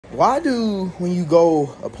Why do, when you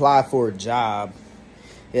go apply for a job,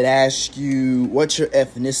 it asks you what your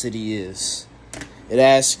ethnicity is? It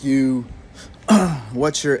asks you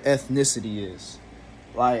what your ethnicity is.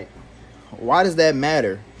 Like, why does that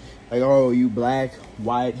matter? Like, oh, you black,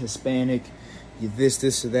 white, Hispanic, you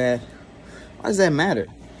this, or that. Why does that matter?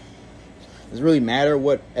 Does it really matter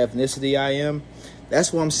what ethnicity I am?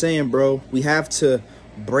 That's what I'm saying, bro. We have to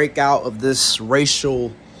break out of this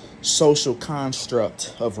racial social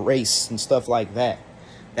construct of race and stuff like that.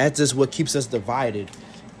 That's just what keeps us divided.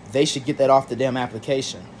 They should get that off the damn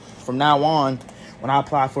application. From now on, when I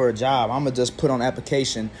apply for a job, I'm gonna just put on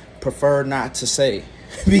application, prefer not to say.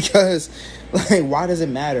 Because, like, why does it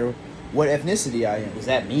matter what ethnicity I am? Does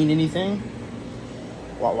that mean anything?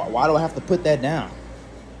 Why do I have to put that down?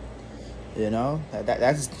 You know,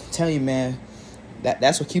 that's telling you, man,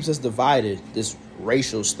 that's what keeps us divided, this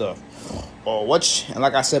racial stuff. Or and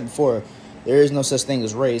like I said before, there is no such thing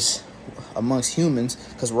as race amongst humans,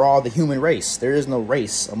 because we're all the human race. There is no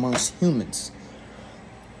race amongst humans.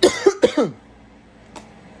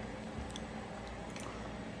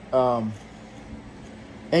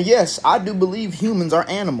 And yes, I do believe humans are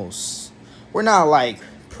animals. We're not like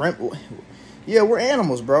we're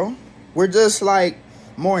animals, bro. We're just like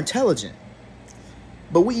more intelligent.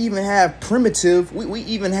 But we even have primitive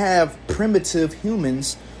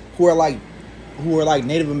humans who are like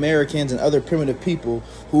Native Americans and other primitive people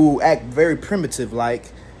who act very primitive,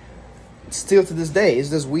 like, still to this day. It's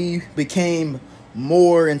just we became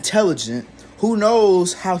more intelligent. Who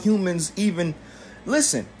knows how humans even...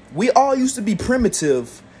 Listen, we all used to be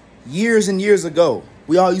primitive years and years ago.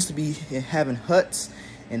 We all used to be having huts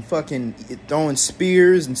and fucking throwing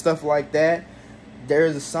spears and stuff like that.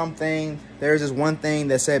 There's this one thing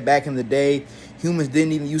that said back in the day, humans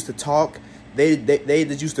didn't even used to talk. They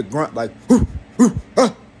just used to grunt like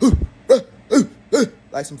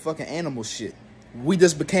like some fucking animal shit. We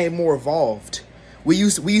just became more evolved. We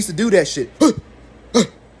used to do that shit.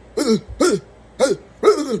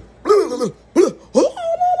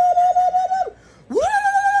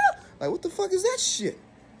 Like, what the fuck is that shit?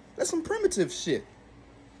 That's some primitive shit.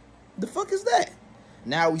 The fuck is that?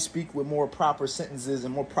 Now we speak with more proper sentences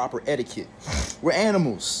and more proper etiquette. We're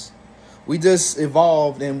animals. We just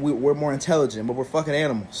evolved and we're more intelligent, but we're fucking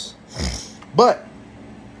animals. But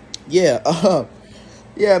yeah,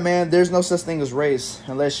 man, there's no such thing as race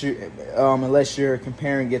unless you're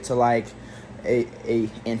comparing it to like a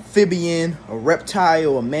amphibian, a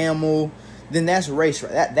reptile, a mammal. Then that's race.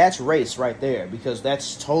 That's race right there, because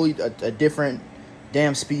that's totally a different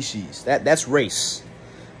damn species. That's race.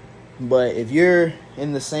 But if you're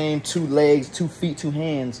in the same 2 legs, 2 feet, 2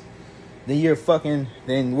 hands, then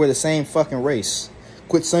we're the same fucking race.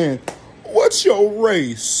 Quit saying, what's your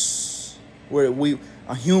race? We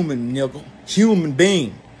a human, nigga. Human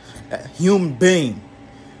being. Human being.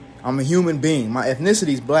 I'm a human being. My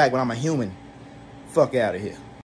ethnicity is black, but I'm a human. Fuck out of here.